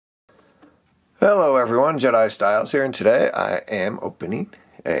Hello everyone, Jedi Styles here, and today I am opening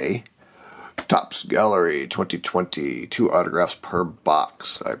a Topps Gallery 2020, 2 autographs per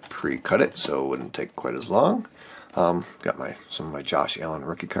box. I pre-cut it so it wouldn't take quite as long. Got some of my Josh Allen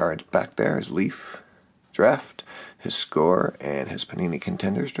rookie cards back there, his Leaf draft, his score, and his Panini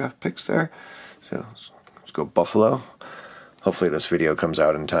Contenders draft picks there. So let's go Buffalo. Hopefully this video comes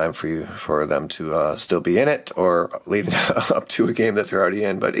out in time for them to still be in it, or leading up to a game that they're already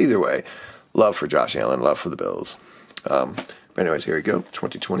in, but either way. Love for Josh Allen, love for the Bills. But anyways, here we go,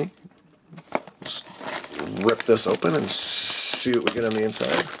 2020. Let's rip this open and see what we get on the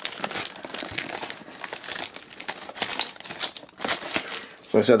inside.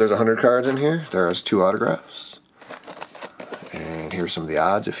 So I said there's 100 cards in here. There's 2 autographs. And here's some of the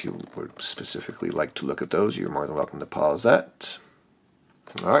odds. If you would specifically like to look at those, you're more than welcome to pause that.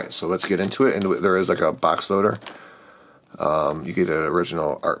 Alright, so let's get into it. And there is like a box loader. You get an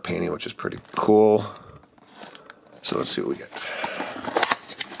original art painting, which is pretty cool. So let's see what we get.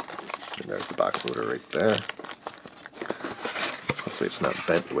 And there's the box loader right there. Hopefully it's not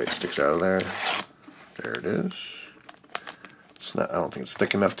bent the way it sticks out of there. There it is. It's not. I don't think it's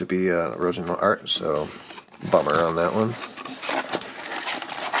thick enough to be original art, so bummer on that one.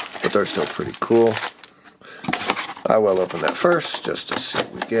 But they're still pretty cool. I will open that first just to see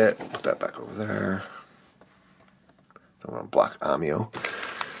what we get. Put that back over there. Don't want to block Amio.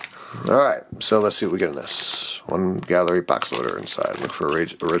 Alright, so let's see what we get in this. 1 gallery box loader inside. Look for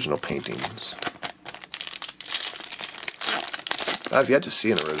original paintings. I've yet to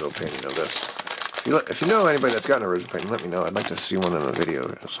see an original painting of this. If you know anybody that's got an original painting, let me know. I'd like to see one in a video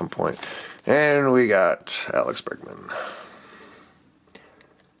at some point. And we got Alex Bregman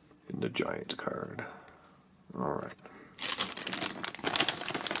in the Giants card. Alright.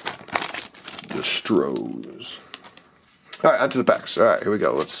 The Stros. Alright, onto the packs. Alright, here we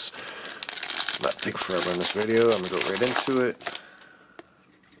go. Let's not take forever in this video. I'm going to go right into it.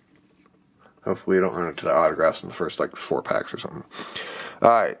 Hopefully we don't run into the autographs in the first, like, 4 packs or something.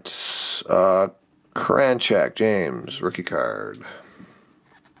 Alright. Karinchak, James, rookie card.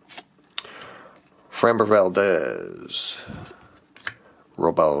 Framber Valdez.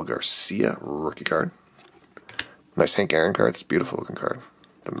 Robel Garcia, rookie card. Nice Hank Aaron card. It's a beautiful looking card.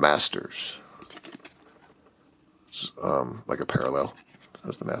 The Masters. Like a parallel.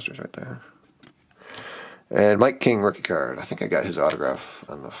 That's the Masters right there. And Mike King rookie card. I think I got his autograph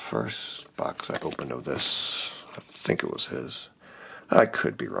on the first box I opened of this. I think it was his. I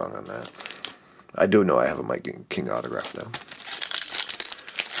could be wrong on that. I do know I have a Mike King autograph though.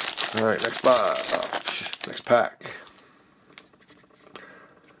 Alright, next box. Next pack.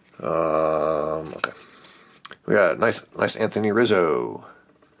 Okay. We got nice Anthony Rizzo.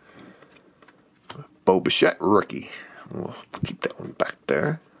 Bo Bichette rookie. We'll keep that one back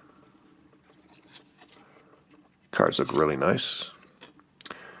there. Cards look really nice.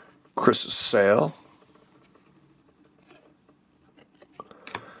 Chris Sale.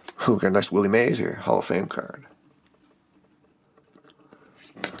 Ooh, got a nice Willie Mays here. Hall of Fame card.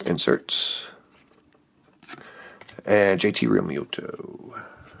 Inserts. And JT Realmuto.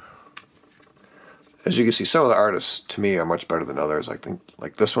 As you can see, some of the artists to me are much better than others. I think,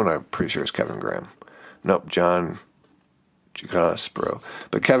 like this one, I'm pretty sure is Kevin Graham. Nope, John Giacospro.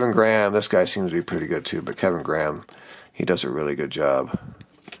 But Kevin Graham, this guy seems to be pretty good too. But Kevin Graham, he does a really good job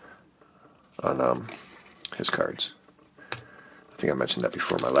on his cards. I think I mentioned that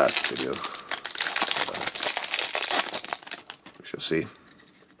before in my last video. We shall see.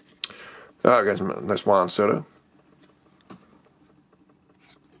 Alright guys, nice Juan Soto.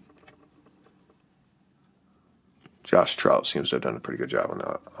 Josh Trout seems to have done a pretty good job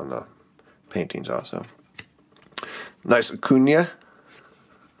on the paintings also. Nice Acuna.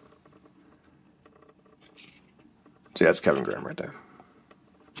 See, that's Kevin Graham right there.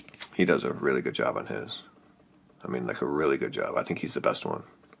 He does a really good job on his. I mean, like a really good job. I think he's the best one.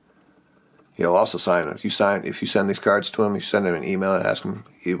 He'll also sign. If you send these cards to him, you send him an email and ask him,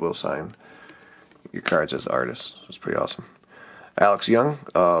 he will sign your cards as the artist. It's pretty awesome. Alex Young,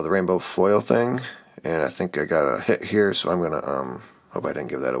 the rainbow foil thing. And I think I got a hit here, so I'm going to, hope I didn't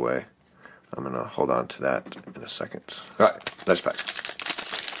give that away. I'm going to hold on to that in a second. Alright, nice pack.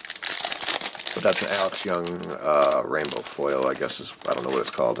 But that's an Alex Young rainbow foil, I guess is, I don't know what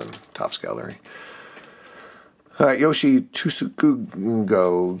it's called in Topps Gallery. Alright, Yoshi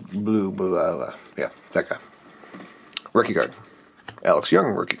Tsukugo, blue, blah, blah. Yeah, that guy. Rookie card. Alex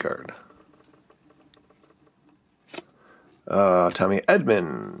Young rookie card. Tommy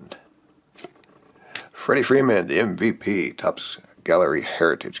Edman. Freddie Freeman, the MVP, Topps Gallery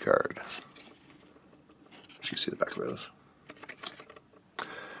Heritage card. You see the back of those.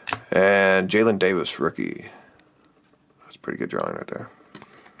 And Jalen Davis, rookie. That's a pretty good drawing right there.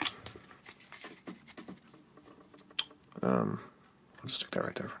 I'll just stick that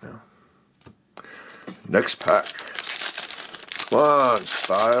right there for now. Next pack. Come on,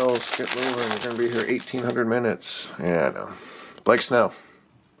 Styles, get moving. We're going to be here 1,800 minutes. Yeah, I know. Blake Snell.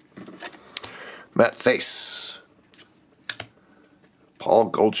 Matt Face. Paul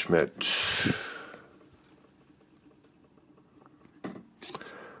Goldschmidt.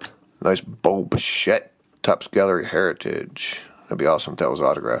 Nice Bo Bichette. Topps Gallery Heritage. That'd be awesome if that was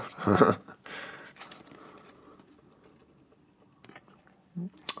autographed.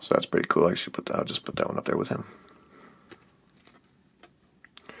 So that's pretty cool. I'll just put that one up there with him.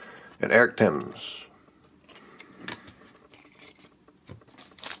 And Eric Thames.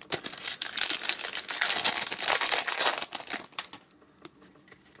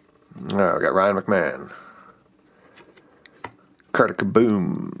 Oh, we got Ryan McMahon. Carter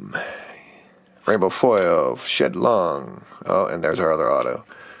Kaboom. Rainbow Foil. Shed Long. Oh, and there's our other auto.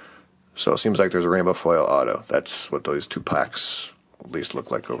 So it seems like there's a Rainbow Foil auto. That's what those 2 packs at least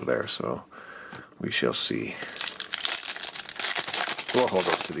look like over there. So we shall see. We'll hold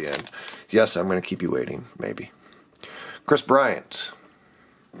those to the end. Yes, I'm going to keep you waiting, maybe. Chris Bryant.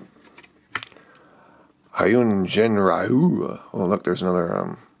 Hyun Jin Ryu. Oh, look, there's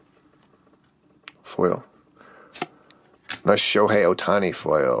another foil. Nice Shohei Ohtani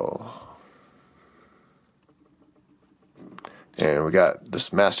foil. And we got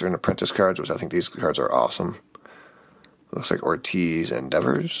this Master and Apprentice cards, which I think these cards are awesome. Looks like Ortiz and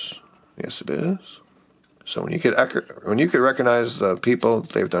Devers. Yes, it is. So when you could recognize the people,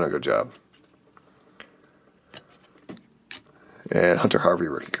 they've done a good job. And Hunter Harvey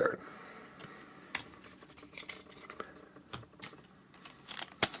rookie card.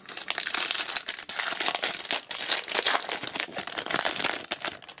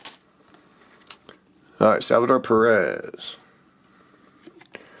 All right, Salvador Perez.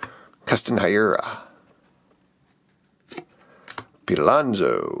 Castanheira.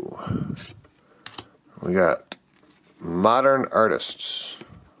 Pilanzo. We got Modern Artists.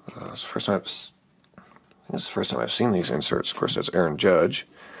 It's the first time I've seen these inserts. Of course, that's Aaron Judge.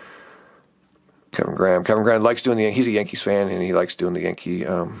 Kevin Graham. Kevin Graham likes doing he's a Yankees fan, and he likes doing the Yankee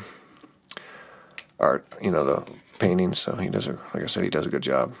art, the paintings. So he does, like I said, he does a good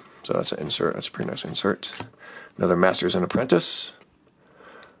job. So that's an insert. That's a pretty nice insert. Another Masters and Apprentice.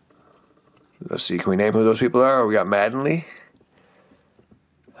 Let's see, can we name who those people are? We got Mattingly.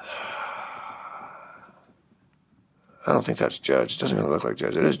 I don't think that's Judge. It doesn't really look like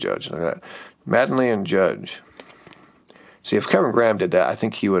Judge. It is Judge. Look at that. Mattingly and Judge. See, if Kevin Graham did that, I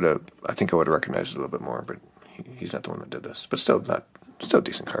think I would have recognized it a little bit more, but he's not the one that did this. But still a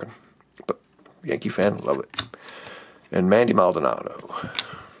decent card. But Yankee fan, love it. And Mandy Maldonado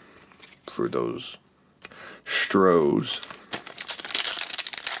for those Stros.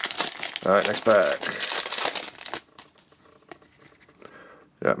 All right, next pack.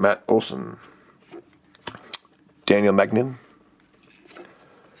 Got Matt Olson. Daniel Magnin,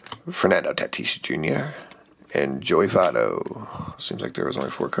 Fernando Tatis Jr., and Joey Votto. Seems like there was only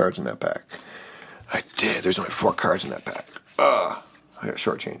 4 cards in that pack. There's only 4 cards in that pack. I got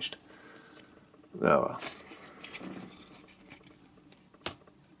shortchanged. Oh well.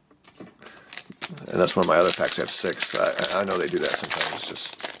 And that's one of my other packs had 6. I know they do that sometimes.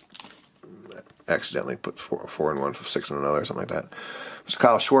 Just accidentally put 4 in one, 6 in another, or something like that. Mr.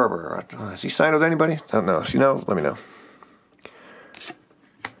 Kyle Schwarber. Has he signed with anybody? I don't know. If you know, let me know.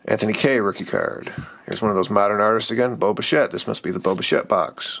 Anthony K. rookie card. Here's one of those Modern Artists again. Bo Bichette. This must be the Bo Bichette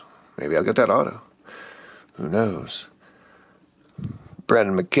box. Maybe I'll get that auto. Who knows?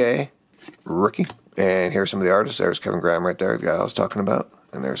 Brandon McKay, rookie. And here's some of the artists. There's Kevin Graham right there, the guy I was talking about.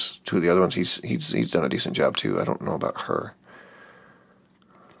 And there's 2 of the other ones. He's done a decent job too. I don't know about her.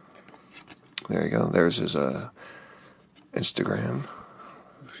 There you go. There's his Instagram.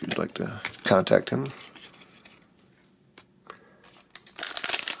 If you'd like to contact him.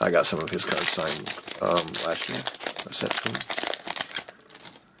 I got some of his cards signed last year. I sent to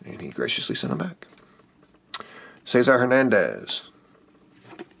him. And he graciously sent them back. Cesar Hernandez.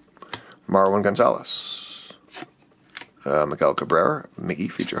 Marwin Gonzalez. Miguel Cabrera,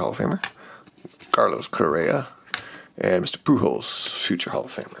 Miggy, future Hall of Famer. Carlos Correa. And Mr. Pujols, future Hall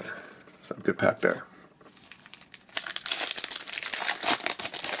of Famer. So good pack there.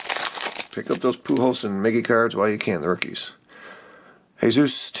 Pick up those Pujols and Miggy cards while you can, the rookies.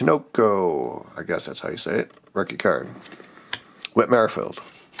 Jesus Tinoco, I guess that's how you say it. Rookie card. Whit Merrifield.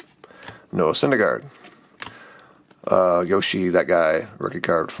 Noah Syndergaard. Yoshi, that guy, rookie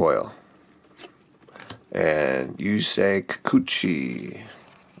card foil. And Yusei Kikuchi.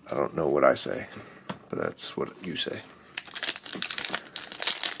 I don't know what I say, but that's what you say.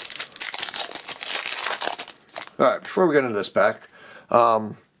 Alright, before we get into this pack,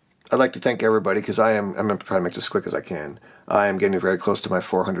 I'd like to thank everybody, because I'm going to try to make this as quick as I can. I am getting very close to my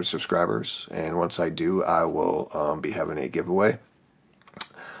 400 subscribers, and once I do, I will be having a giveaway.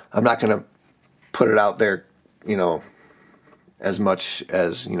 I'm not going to put it out there, you know, as much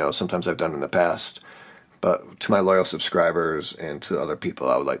as, you know, sometimes I've done in the past. But to my loyal subscribers and to other people,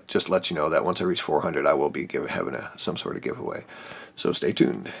 I would like just let you know that once I reach 400, I will be having some sort of giveaway. So stay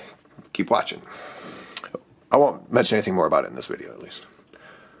tuned. Keep watching. I won't mention anything more about it in this video, at least.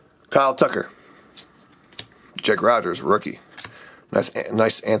 Kyle Tucker. Jake Rogers, rookie.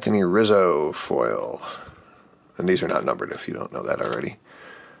 Nice Anthony Rizzo foil. And these are not numbered if you don't know that already.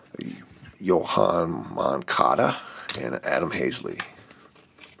 Johan Moncada and Adam Hazley.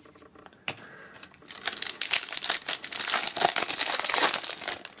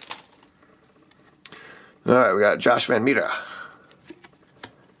 Alright, we got Josh Van Meter.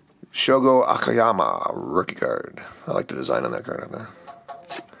 Shogo Akiyama, rookie card. I like the design on that card on there.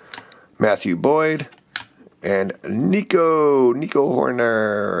 Matthew Boyd. And Nico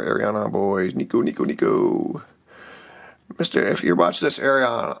Horner. Ariana boys. Nico. Mister, if you watch this,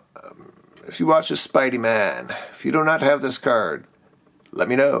 Ariana, if you watch this Spidey Man, if you do not have this card, let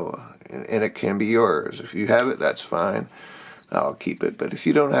me know. And it can be yours. If you have it, that's fine. I'll keep it. But if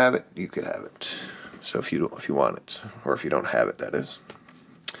you don't have it, you could have it. So if you want it, or if you don't have it, that is.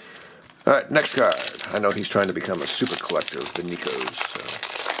 All right, next card. I know he's trying to become a super collector of the Nikos. So.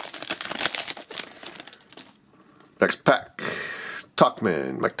 Next pack.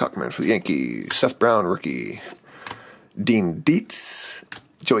 Mike Tauchman for the Yankees. Seth Brown, rookie. Dean Dietz.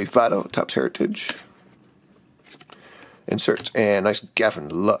 Joey Votto, Topps Heritage. Inserts. And nice Gavin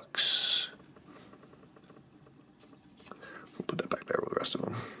Lux. We'll put that back there with the rest of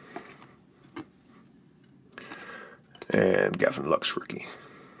them. And Gavin Lux, rookie.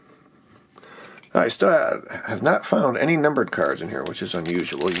 I still have not found any numbered cards in here, which is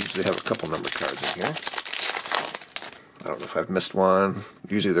unusual. Usually have a couple numbered cards in here. I don't know if I've missed one.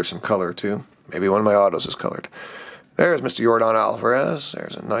 Usually there's some color, too. Maybe one of my autos is colored. There's Mr. Yordan Alvarez.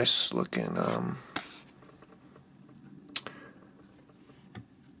 There's a nice looking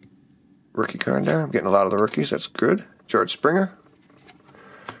rookie card there. I'm getting a lot of the rookies. That's good. George Springer.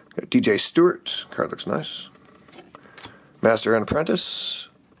 Got DJ Stewart. Card looks nice. Master and Apprentice.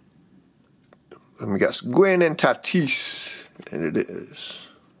 Let me guess. Gwen and Tatis. And it is.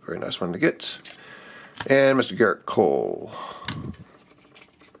 Very nice one to get. And Mr. Garrett Cole.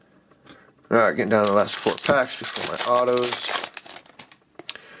 Alright, getting down to the last 4 packs before my autos.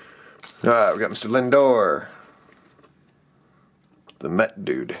 Alright, we got Mr. Lindor. The Met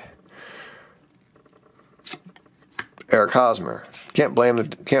dude. Eric Hosmer. Can't blame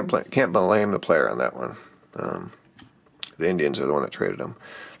the player on that one. The Indians are the one that traded him.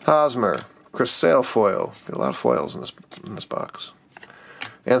 Hosmer. Chris Sale foil. Got a lot of foils in this box.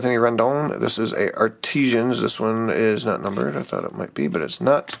 Anthony Rendon. This is a Artesians. This one is not numbered. I thought it might be, but it's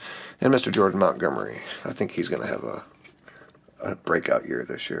not. And Mr. Jordan Montgomery. I think he's going to have a breakout year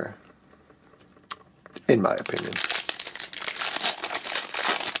this year, in my opinion.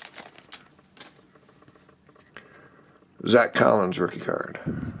 Zach Collins, rookie card.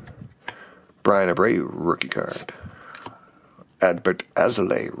 Brian Abreu, rookie card. Adbert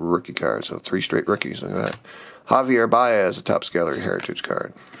Azalea, rookie card. So 3 straight rookies. Look at that. Javier Baez, a Topps Gallery Heritage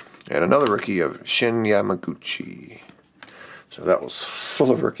card. And another rookie of Shin Yamaguchi. So that was full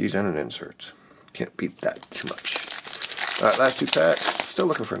of rookies and an insert. Can't beat that too much. Alright, last 2 packs. Still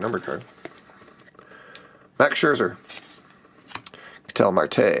looking for a number card. Max Scherzer. Ketel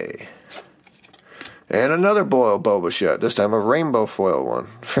Marte. And another Bo Bichette. This time a rainbow foil one.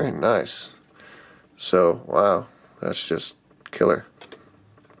 Very nice. So, wow. That's just killer.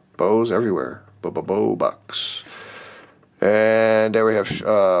 Bows everywhere. Bo box. And there we have,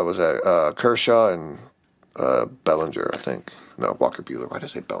 Kershaw and Bellinger, I think. No, Walker Buehler. Why did I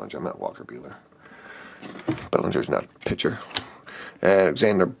say Bellinger? I meant Walker Buehler. Bellinger's not a pitcher. And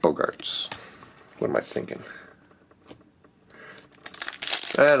Alexander Bogarts. What am I thinking?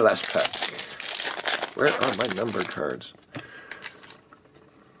 And last pack. Where are my numbered cards?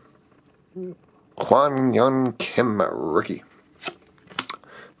 Kwang Hyun Kim, rookie.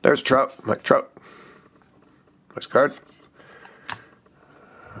 There's Trout, Mike Trout. Nice card.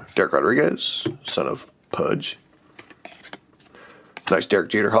 Derek Rodriguez, son of Pudge. Nice Derek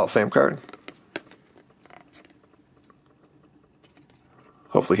Jeter Hall of Fame card.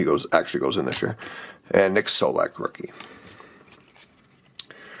 Hopefully he actually goes in this year. And Nick Solak, rookie.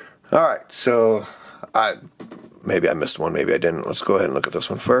 Alright, so maybe I missed one, maybe I didn't. Let's go ahead and look at this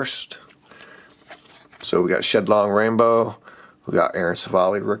one first. So we got Shedlong Rainbow. We got Aaron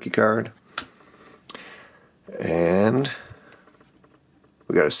Civale rookie card. And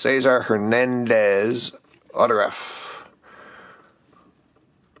we got a Cesar Hernandez autograph.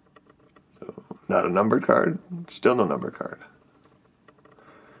 So not a numbered card. Still no numbered card.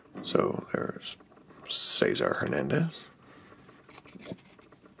 So there's Cesar Hernandez.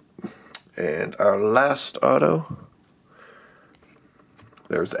 And our last auto,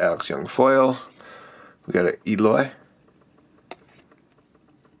 there's the Alex Young foil. We got an Eloy.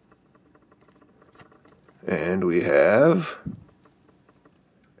 And we have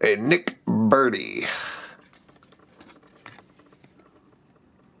a Nick Birdie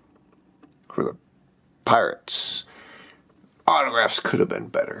for the Pirates. Autographs could have been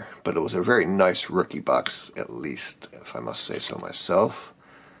better, but it was a very nice rookie box, at least, if I must say so myself.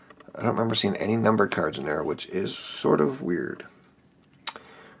 I don't remember seeing any numbered cards in there, which is sort of weird.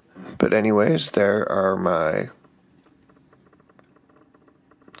 But anyways, there are my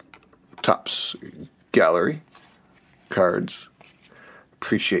Topps Gallery cards.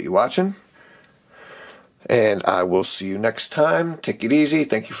 Appreciate you watching. And I will see you next time. Take it easy.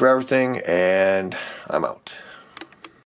 Thank you for everything. And I'm out.